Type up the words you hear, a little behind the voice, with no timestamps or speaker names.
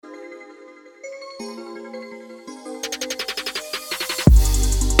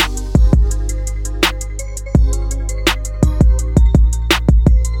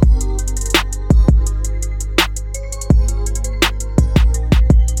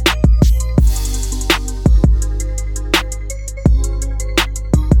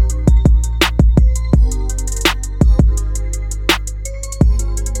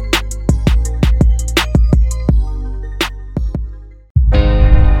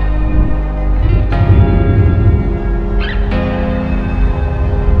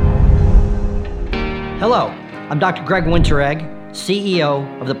I'm Dr. Greg Winteregg,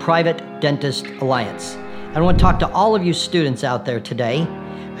 CEO of the Private Dentist Alliance. I want to talk to all of you students out there today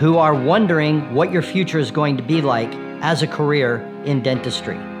who are wondering what your future is going to be like as a career in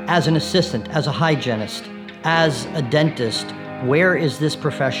dentistry. As an assistant, as a hygienist, as a dentist, where is this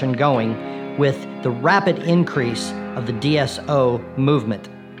profession going with the rapid increase of the DSO movement?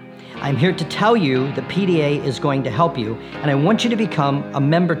 I'm here to tell you that PDA is going to help you, and I want you to become a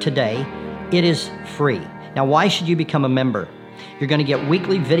member today. It is free. Now, why should you become a member? You're going to get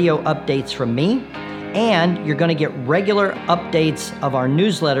weekly video updates from me, and you're going to get regular updates of our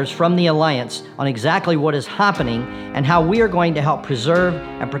newsletters from the Alliance on exactly what is happening and how we are going to help preserve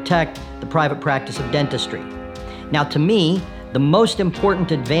and protect the private practice of dentistry. Now, to me, the most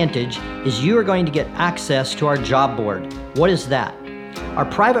important advantage is you are going to get access to our job board. What is that? Our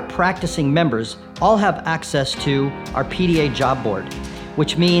private practicing members all have access to our PDA job board,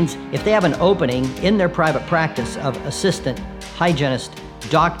 which means if they have an opening in their private practice of assistant, hygienist,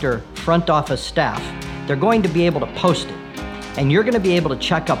 doctor, front office staff, they're going to be able to post it. And you're going to be able to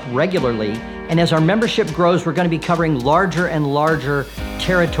check up regularly. And as our membership grows, we're going to be covering larger and larger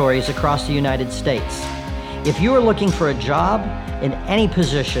territories across the United States. If you are looking for a job in any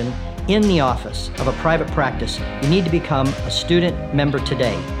position in the office of a private practice, you need to become a student member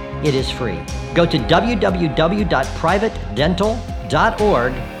today. It is free. Go to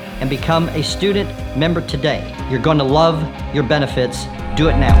www.privatedental.org and become a student member today. You're going to love your benefits. Do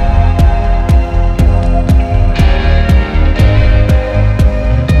it now.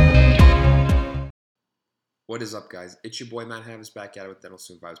 What is up, guys? It's your boy Matt Havis back at it with Dental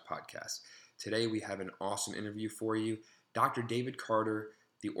Student Vibes Podcast. Today we have an awesome interview for you. Dr. David Carter,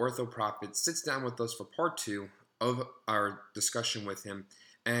 the Ortho Prophet, sits down with us for part 2 of our discussion with him.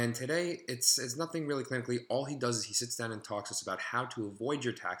 And today it's nothing really clinically. All he does is he sits down and talks to us about how to avoid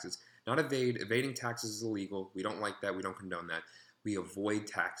your taxes. Not evade. Evading taxes is illegal. We don't like that. We don't condone that. We avoid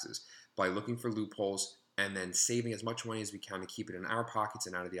taxes by looking for loopholes and then saving as much money as we can to keep it in our pockets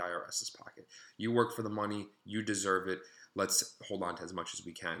and out of the IRS's pocket. You work for the money. You deserve it. Let's hold on to as much as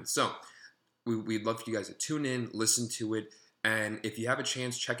we can. So we'd love for you guys to tune in, listen to it, and if you have a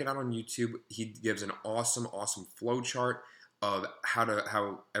chance, check it out on YouTube. He gives an awesome flow chart of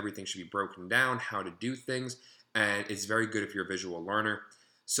how everything should be broken down, how to do things, and it's very good if you're a visual learner.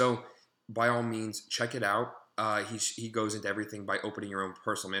 So by all means, check it out. He goes into everything by opening your own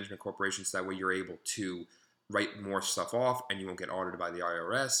personal management corporation, so that way you're able to write more stuff off and you won't get audited by the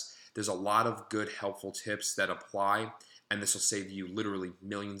IRS. There's a lot of good, helpful tips that apply, and this will save you literally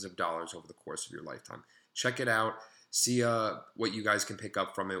millions of dollars over the course of your lifetime. Check it out. See what you guys can pick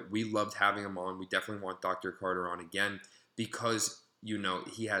up from it. We loved having him on. We definitely want Dr. Carter on again because, you know,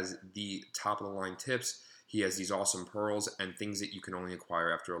 he has the top-of-the-line tips. He has these awesome pearls and things that you can only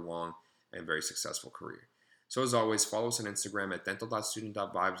acquire after a long and very successful career. So as always, follow us on Instagram at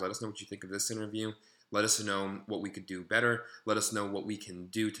dental.student.vibes. Let us know what you think of this interview. Let us know what we could do better. Let us know what we can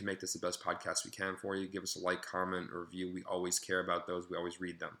do to make this the best podcast we can for you. Give us a like, comment, or review. We always care about those. We always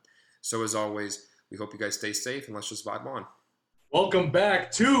read them. So as always, we hope you guys stay safe, and let's just vibe on. Welcome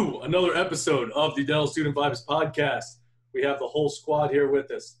back to another episode of the Dental Student Vibes Podcast. We have the whole squad here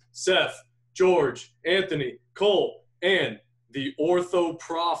with us. Seth, George, Anthony, Cole, and the Ortho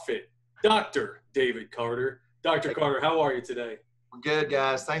Prophet, Dr. David Carter. Dr. Carter, how are you today? We're good,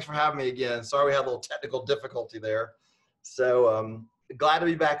 guys. Thanks for having me again. Sorry we had a little technical difficulty there. So glad to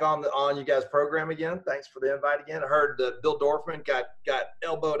be back on you guys' program again. Thanks for the invite again. I heard that Bill Dorfman got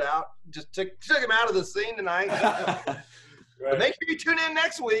elbowed out. Just took him out of the scene tonight. Right. But make sure you tune in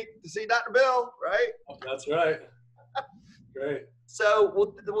next week to see Dr. Bill, right? That's right. Great. So,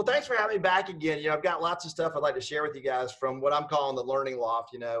 well, thanks for having me back again. You know, I've got lots of stuff I'd like to share with you guys from what I'm calling the Learning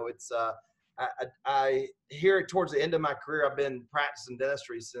Loft. You know, it's I here towards the end of my career, I've been practicing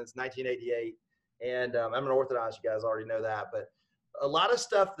dentistry since 1988, and I'm an orthodontist. You guys already know that, but a lot of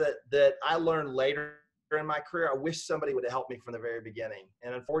stuff that I learned later in my career, I wish somebody would have helped me from the very beginning.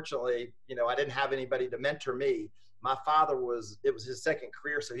 And unfortunately, you know, I didn't have anybody to mentor me. My father it was his second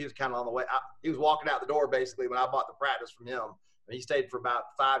career, so he was kind of on the way. He was walking out the door basically when I bought the practice from him. And he stayed for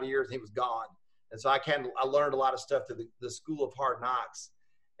about 5 years and he was gone. And so I learned a lot of stuff through the School of Hard Knocks.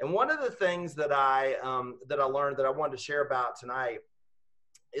 And one of the things that I learned that I wanted to share about tonight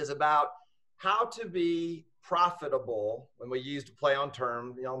is about how to be profitable. When we use to play on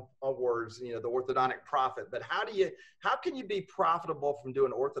term, you know, on words, you know, the orthodontic profit. But how can you be profitable from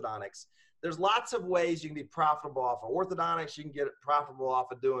doing orthodontics? There's lots of ways you can be profitable off of orthodontics. You can get profitable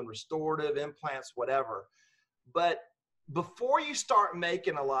off of doing restorative implants, whatever. But before you start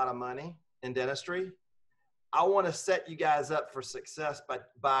making a lot of money in dentistry, I want to set you guys up for success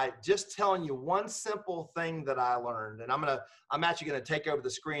by just telling you one simple thing that I learned. And I'm actually going to take over the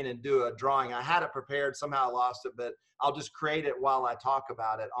screen and do a drawing. I had it prepared, somehow I lost it, but I'll just create it while I talk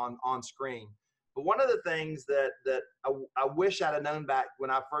about it on screen. But one of the things that I wish I'd have known back when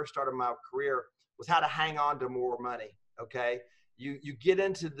I first started my career was how to hang on to more money. Okay. You get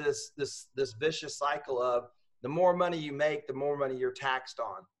into this vicious cycle of the more money you make, the more money you're taxed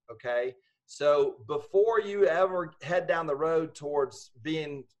on. Okay. So before you ever head down the road towards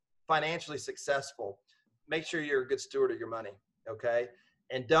being financially successful, make sure you're a good steward of your money, okay?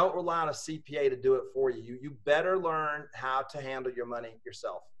 And don't rely on a CPA to do it for you. You better learn how to handle your money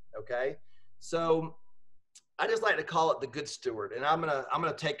yourself, okay? So I just like to call it the good steward. And I'm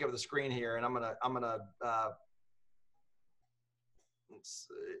gonna take over the screen here, and I'm gonna let's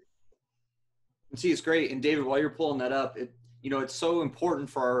see, it's great. And David, while you're pulling that up, it's so important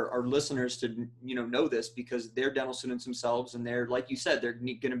for our listeners to, know this, because they're dental students themselves. And they're, like you said, they're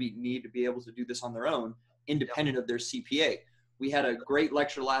going to need to be able to do this on their own, independent of their CPA. We had a great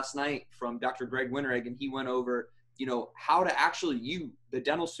lecture last night from Dr. Greg Winteregg, and he went over, how to actually, the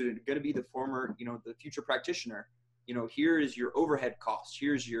dental student, going to be the former, the future practitioner, here is your overhead costs.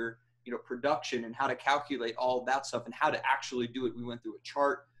 Here's your, production, and how to calculate all of that stuff and how to actually do it. We went through a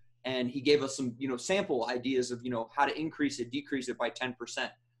chart. And he gave us some, sample ideas of, how to increase it, decrease it by 10%.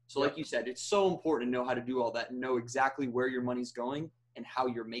 So like you said, it's so important to know how to do all that and know exactly where your money's going and how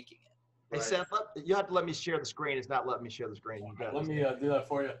you're making it. Hey, right? Seth, you have to let me share the screen. It's not letting me share the screen. Let me do that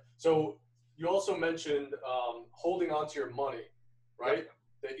for you. So you also mentioned holding on to your money, right? Yep.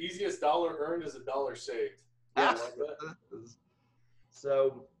 The easiest dollar earned is a dollar saved. Yeah, like that.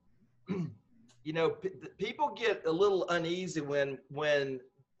 So, people get a little uneasy when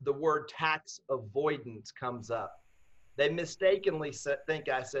the word tax avoidance comes up. They mistakenly think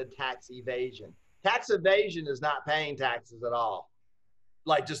I said tax evasion. Tax evasion is not paying taxes at all.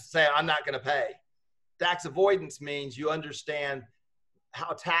 Like just say, I'm not going to pay. Tax avoidance means you understand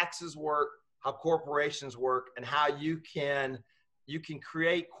how taxes work, how corporations work, and how you can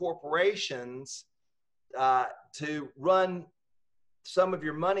create corporations to run some of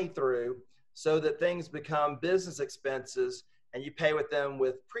your money through so that things become business expenses, and you pay with them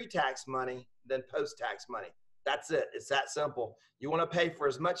with pre-tax money than post-tax money. That's it. It's that simple. You want to pay for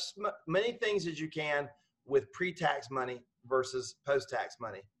as many things as you can with pre-tax money versus post-tax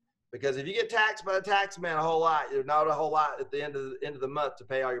money. Because if you get taxed by the tax man a whole lot, there's not a whole lot at the end of the month to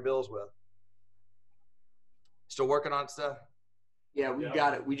pay all your bills with. Still working on stuff? Yeah, we've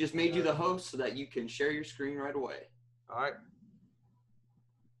got it. We just made you the host so that you can share your screen right away. All right.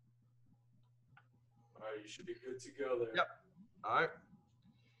 All right, you should be good to go there. Yep. All right.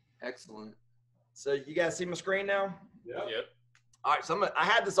 Excellent. So you guys see my screen now? Yep. All right. So I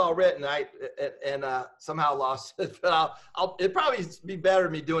had this all written, and somehow lost it. But it'd probably be better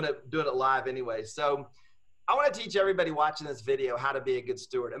me doing it live anyway. So I want to teach everybody watching this video how to be a good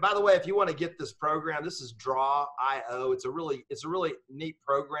steward. And by the way, if you want to get this program, this is Draw.io. It's a really neat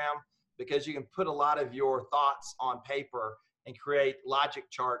program because you can put a lot of your thoughts on paper and create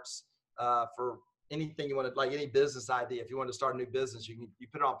logic charts for anything you want to, like any business idea. If you want to start a new business, you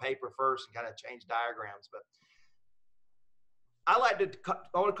put it on paper first and kind of change diagrams. But I want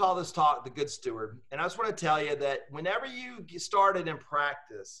to call this talk the Good Steward. And I just want to tell you that whenever you get started in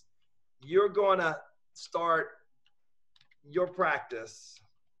practice, you're going to start your practice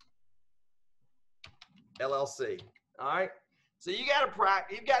LLC. All right. So you got to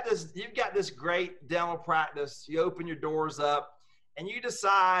practice. You've got this great dental practice. You open your doors up and you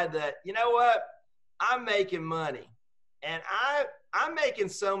decide that, you know what? I'm making money, and I'm making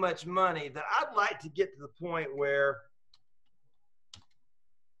so much money that I'd like to get to the point where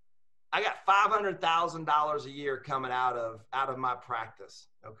I got $500,000 a year coming out of my practice.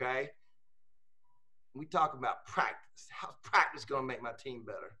 Okay. We talk about practice. How's practice going to make my team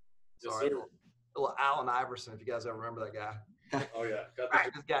better? Sorry, little Allen Iverson, if you guys ever remember that guy. Oh yeah,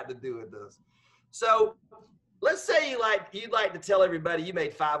 practice got to do with this. So let's say you'd like to tell everybody you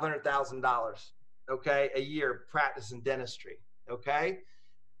made $500,000. Okay, a year practicing dentistry. Okay,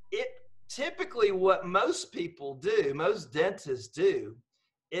 it typically what most people do, most dentists do,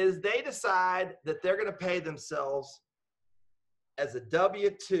 is they decide that they're going to pay themselves as a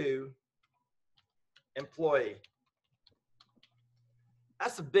W-2 employee.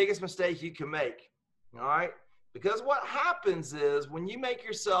 That's the biggest mistake you can make. All right, because what happens is when you make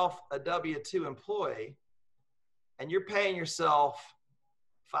yourself a W-2 employee and you're paying yourself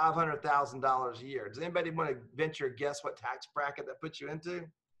 $500,000 a year. Does anybody want to venture a guess what tax bracket that puts you into?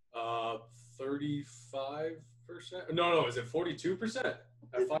 35%. No, is it 42%?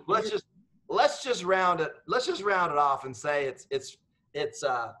 Let's let's just round it off and say it's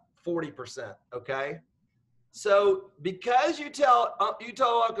 40%. Okay. So because you told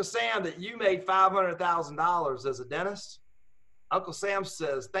Uncle Sam that you made $500,000 as a dentist, Uncle Sam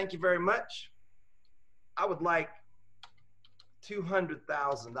says, "Thank you very much. I would like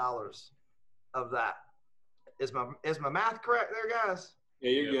 $200,000 of that." Is my math correct there, guys?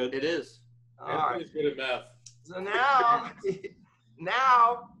 Yeah, you're good. It is. All right. Anthony's good at math. So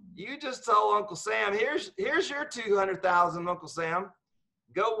now you just told Uncle Sam, here's your $200,000, Uncle Sam.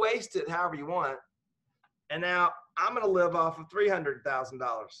 Go waste it however you want. And now I'm going to live off of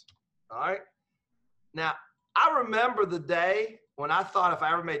 $300,000. All right. Now I remember the day when I thought if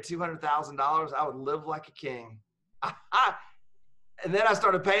I ever made $200,000, I would live like a king. And then I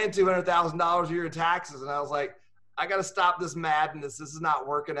started paying $200,000 a year in taxes, and I was like, I got to stop this madness. This is not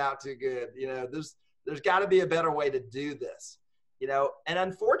working out too good. You know, there's got to be a better way to do this. You know, and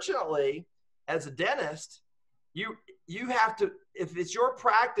unfortunately, as a dentist, you have to, if it's your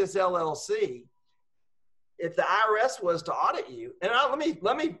practice LLC, if the IRS was to audit you, and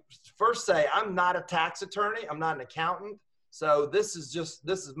let me first say, I'm not a tax attorney. I'm not an accountant. So this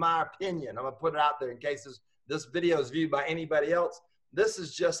is my opinion. I'm gonna put it out there in case this video is viewed by anybody else. This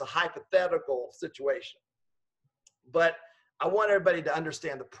is just a hypothetical situation. But I want everybody to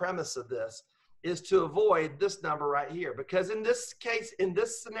understand the premise of this is to avoid this number right here. Because in this case, in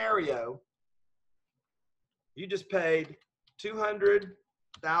this scenario, you just paid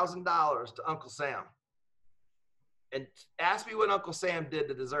 $200,000 to Uncle Sam. And ask me what Uncle Sam did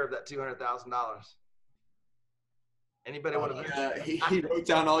to deserve that $200,000. Anybody want to? He wrote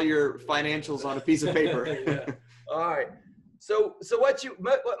down all your financials on a piece of paper. Yeah. All right. So what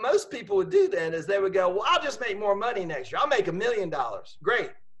most people would do then is they would go, well, I'll just make more money next year. I'll make $1 million. Great.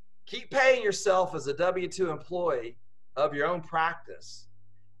 Keep paying yourself as a W-2 employee of your own practice,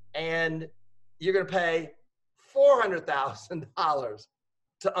 and you're going to pay $400,000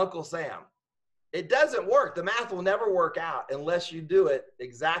 to Uncle Sam. It doesn't work. The math will never work out unless you do it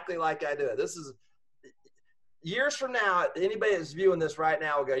exactly like I do it. This is years from now. Anybody that's viewing this right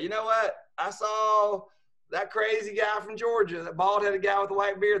now will go, you know what? I saw that crazy guy from Georgia, that bald-headed guy with the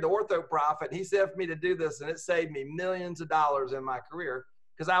white beard, the ortho prophet. He said for me to do this, and it saved me millions of dollars in my career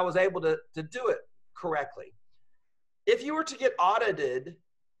because I was able to do it correctly. If you were to get audited,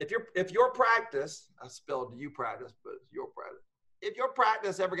 if your practice, I spelled you practice, but it's your practice. If your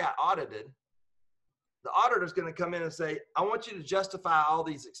practice ever got audited, the auditor's going to come in and say, I want you to justify all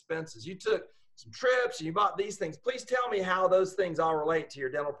these expenses. You took some trips and you bought these things. Please tell me how those things all relate to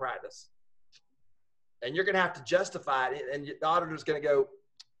your dental practice. And you're going to have to justify it. And the auditor's going to go,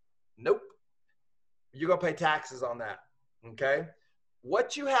 nope, you're going to pay taxes on that. Okay.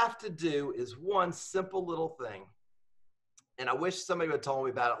 What you have to do is one simple little thing. And I wish somebody would have told me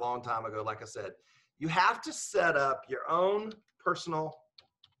about it a long time ago. Like I said, you have to set up your own personal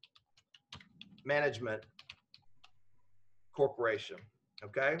management corporation,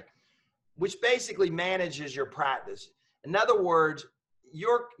 okay? Which basically manages your practice. In other words,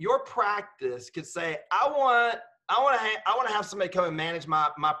 your practice could say, I want to have somebody come and manage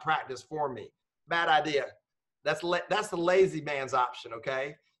my practice for me. Bad idea. That's the lazy man's option,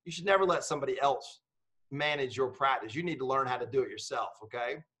 okay? You should never let somebody else manage your practice. You need to learn how to do it yourself,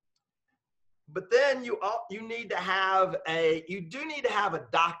 okay? But then you do need to have a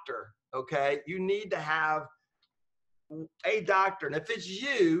doctor, okay? You need to have a doctor. And if it's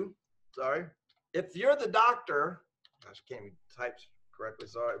you, if you're the doctor, gosh, I can't even type correctly,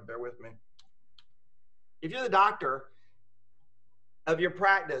 sorry, bear with me. If you're the doctor of your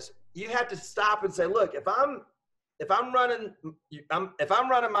practice, you have to stop and say, look, if I'm running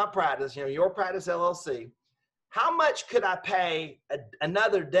my practice, your practice LLC, how much could I pay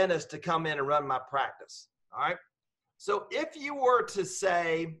another dentist to come in and run my practice? All right. So if you were to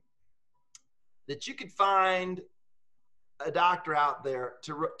say that you could find a doctor out there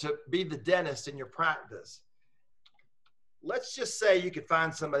to be the dentist in your practice, let's just say you could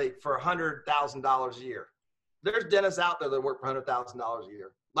find somebody for $100,000 a year. There's dentists out there that work for $100,000 a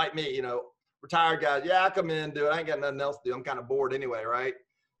year. Like me, retired guys. Yeah, I come in and do it. I ain't got nothing else to do. I'm kind of bored anyway, right?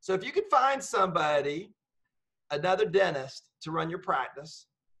 So if you could find somebody, another dentist, to run your practice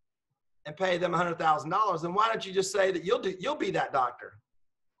and pay them $100,000, then why don't you just say that you'll be that doctor?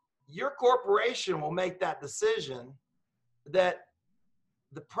 Your corporation will make that decision that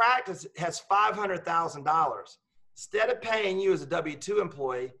the practice has $500,000. Instead of paying you as a W-2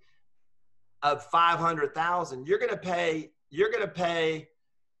 employee of $500,000, you're going to pay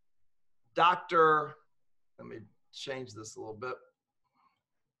Dr. Let me change this a little bit.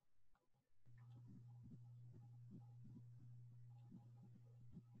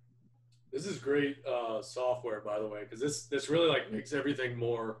 This is great software, by the way, because this really like makes everything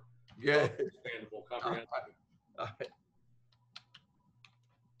more understandable, comprehensible. All right.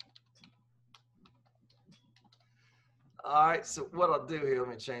 All right, so what I'll do here, let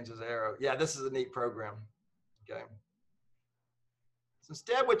me change this arrow. Yeah, this is a neat program. Okay. So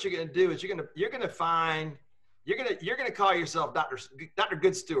instead, what you're going to do is you're going to call yourself Dr.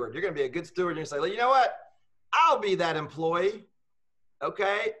 Good Steward. You're going to be a good steward. You're going to say, well, you know what? I'll be that employee.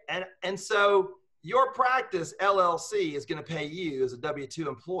 Okay. And so your practice LLC is going to pay you as a W-2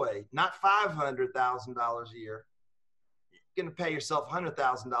 employee, not $500,000 a year. You're going to pay yourself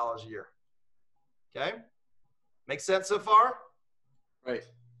 $100,000 a year. Okay. Make sense so far? Right.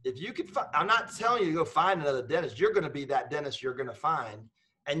 If you could, I'm not telling you to go find another dentist. You're going to be that dentist you're going to find,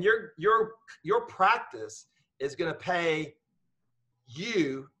 and your practice is going to pay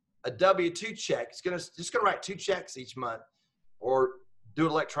you a W-2 check. It's just going to write 2 checks each month, or do it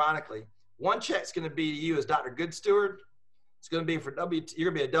electronically. One check's going to be to you as Dr. Good Steward. It's going to be for you're going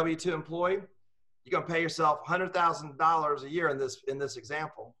to be a W-2 employee. You're going to pay yourself $100,000 a year in this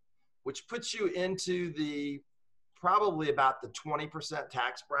example, which puts you into the probably about the 20%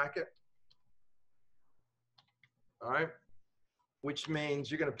 tax bracket. All right. Which means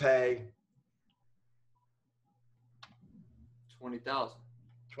you're going to pay 20,000.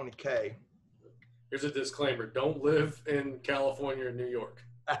 20K. Here's a disclaimer. Don't live in California or New York.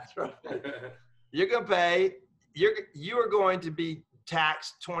 That's right. You're going to pay, you are going to be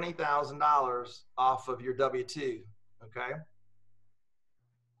taxed $20,000 off of your W-2. Okay.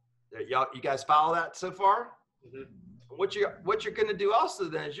 You guys follow that so far? Mm-hmm. What you're going to do also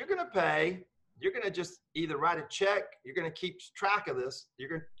then is you're going to just either write a check. You're going to keep track of this. You're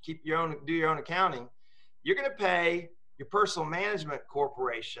going to do your own accounting. You're going to pay your personal management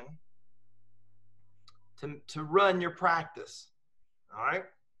corporation to run your practice. All right.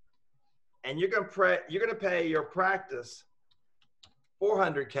 And you're going to pay your practice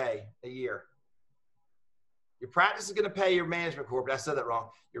 $400K a year. Your practice is going to pay your management corp. I said that wrong.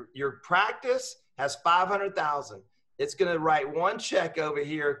 Your practice has $500,000. It's going to write one check over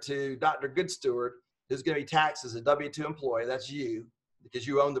here to Dr. Good Steward, who's going to be taxed as a W-2 employee. That's you, because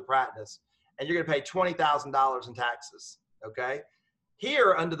you own the practice. And you're going to pay $20,000 in taxes. Okay.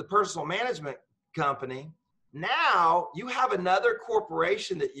 Here, under the personal management company, now you have another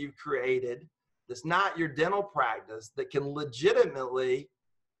corporation that you've created that's not your dental practice that can legitimately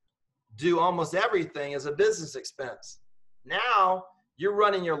do almost everything as a business expense. Now you're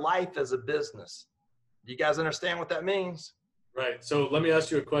running your life as a business. Do you guys understand what that means? Right. So let me ask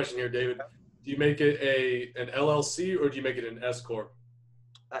you a question here, David. Do you make it an LLC or do you make it an S corp?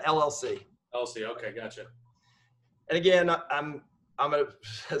 LLC. LLC. Okay, gotcha. And again, I'm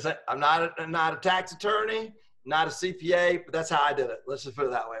not a tax attorney, not a CPA, but that's how I did it. Let's just put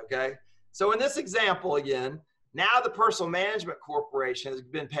it that way. Okay. So in this example, again, now the personal management corporation has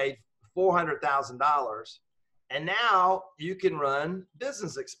been paid $400,000, and now you can run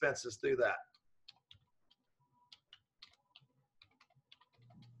business expenses through that.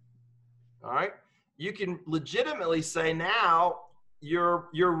 All right. You can legitimately say now your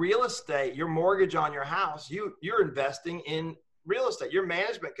real estate, your mortgage on your house, you're investing in real estate. Your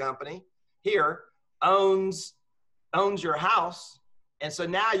management company here owns your house. And so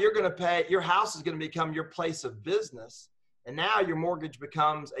now you're going to pay, your house is going to become your place of business. And now your mortgage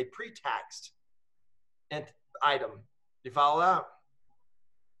becomes a pre-taxed item. Do you follow that?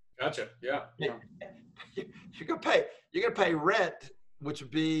 Gotcha. Yeah. You're going to pay rent, which would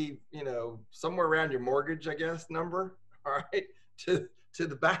be, somewhere around your mortgage, I guess, number, all right, to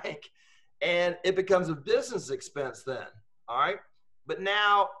the bank. And it becomes a business expense then, all right? But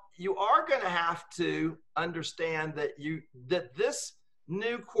now you are going to have to understand that this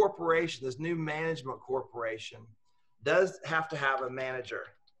new corporation, this new management corporation, does have to have a manager,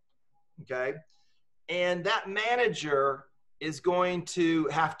 okay? And that manager is going to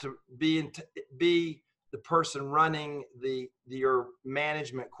have to be the person running your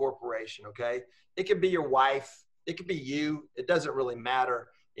management corporation, okay? It could be your wife, it could be you. It doesn't really matter,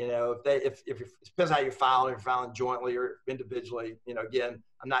 if it depends how you're filing. If you're filing jointly or individually, again,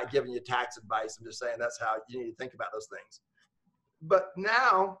 I'm not giving you tax advice. I'm just saying that's how you need to think about those things. But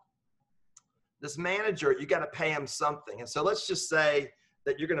now, this manager, you got to pay him something. And so let's just say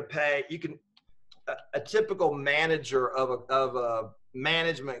that you're going to pay. A typical manager of a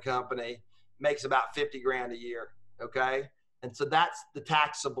management company makes about 50 grand a year. Okay. And so that's the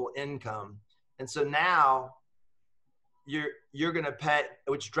taxable income. And so now you're going to pay,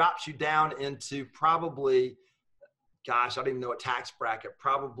 which drops you down into probably, gosh, I don't even know what tax bracket,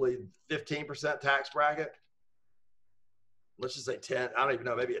 probably 15% tax bracket. let's just say 10, I don't even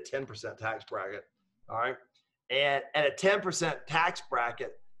know, maybe a 10% tax bracket. All right. And at a 10% tax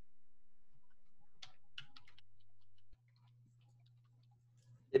bracket,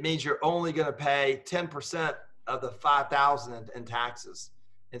 it means you're only going to pay 10% of the 5,000 in taxes.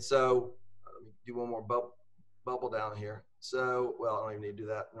 And so let me do one more bubble down here. So, well, I don't even need to do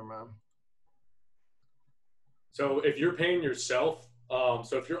that. Never mind. So if you're paying yourself,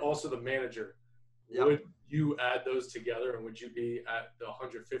 so if you're also the manager, Yep. would you add those together and would you be at the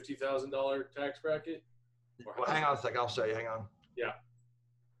 $150,000 tax bracket? Well, hang on a second. I'll show you. Hang on. Yeah.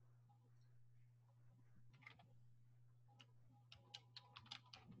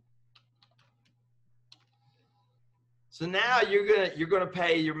 So now you're gonna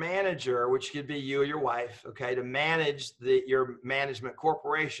pay your manager, which could be you or your wife, okay, to manage your management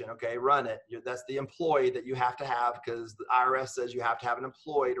corporation, okay, run it. That's the employee that you have to have because the IRS says you have to have an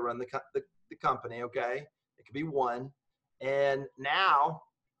employee to run the company, okay. It could be one, and now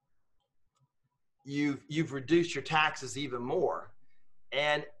you've reduced your taxes even more,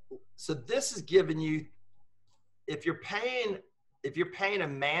 and so this is giving you, if you're paying a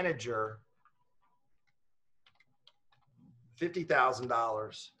manager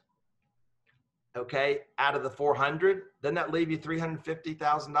 $50,000, okay, out of the 400, doesn't that leave you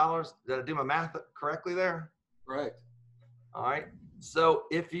 $350,000? Did I do my math correctly there? Right. All right. So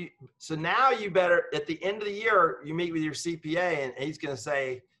so now you better, at the end of the year, you meet with your CPA and he's going to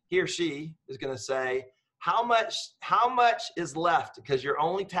say, he or she is going to say, how much is left? Because your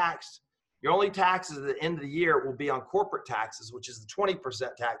only taxes at the end of the year will be on corporate taxes, which is the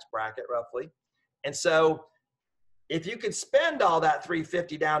 20% tax bracket roughly. And so if you could spend all that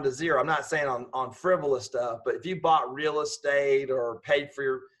 $350 down to zero, I'm not saying on frivolous stuff, but if you bought real estate or paid for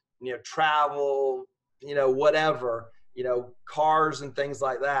your, travel, whatever, cars and things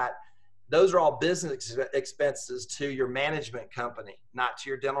like that, those are all business expenses to your management company, not to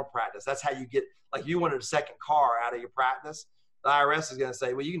your dental practice. That's how you get, like you wanted a second car out of your practice. The IRS is going to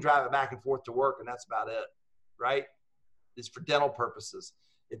say, well, you can drive it back and forth to work and that's about it, right? It's for dental purposes.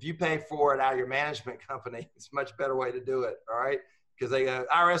 If you pay for it out of your management company, it's a much better way to do it, all right? Because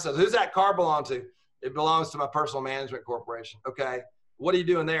IRS says, who's that car belong to? It belongs to my personal management corporation. Okay, what are you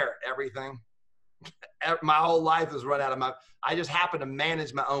doing there? Everything. My whole life is run out of I just happen to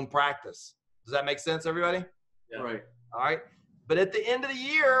manage my own practice. Does that make sense, everybody? Yeah. Right. All right. But at the end of the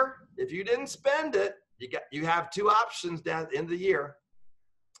year, if you didn't spend it, you have two options down at the end of the year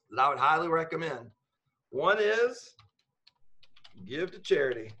that I would highly recommend. One is give to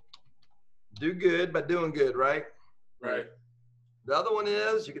charity. Do good by doing good, right? Right. The other one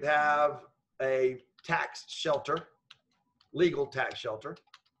is you could have a tax shelter, legal tax shelter.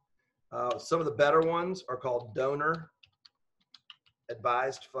 Some of the better ones are called donor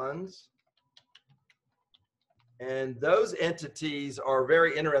advised funds. And those entities are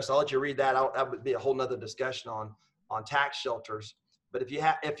very interesting. I'll let you read that. That would be a whole nother discussion on tax shelters. But if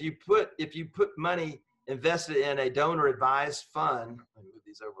you put money invested in a donor advised fund, let me move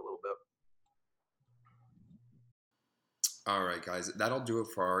these over a little bit. All right, guys, that'll do it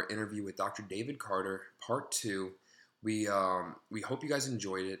for our interview with Dr. David Carter, part 2. We hope you guys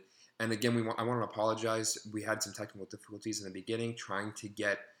enjoyed it. And again, I want to apologize. We had some technical difficulties in the beginning trying to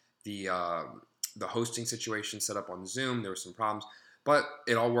get the hosting situation set up on Zoom. There were some problems, but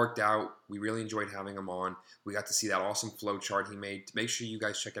it all worked out. We really enjoyed having him on. We got to see that awesome flow chart he made. Make sure you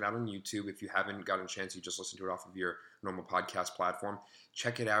guys check it out on YouTube. If you haven't gotten a chance, you just listen to it off of your normal podcast platform.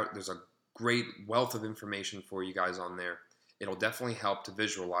 Check it out. There's a great wealth of information for you guys on there. It'll definitely help to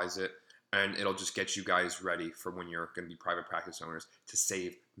visualize it, and it'll just get you guys ready for when you're going to be private practice owners to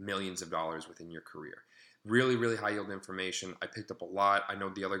save millions of dollars within your career. Really, really high yield information. I picked up a lot. I know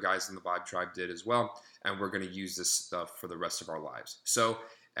the other guys in the Vibe Tribe did as well, and we're going to use this stuff for the rest of our lives. So,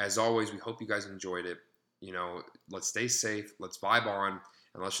 as always, we hope you guys enjoyed it. Let's stay safe, let's vibe on,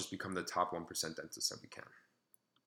 and let's just become the top 1% dentists that we can.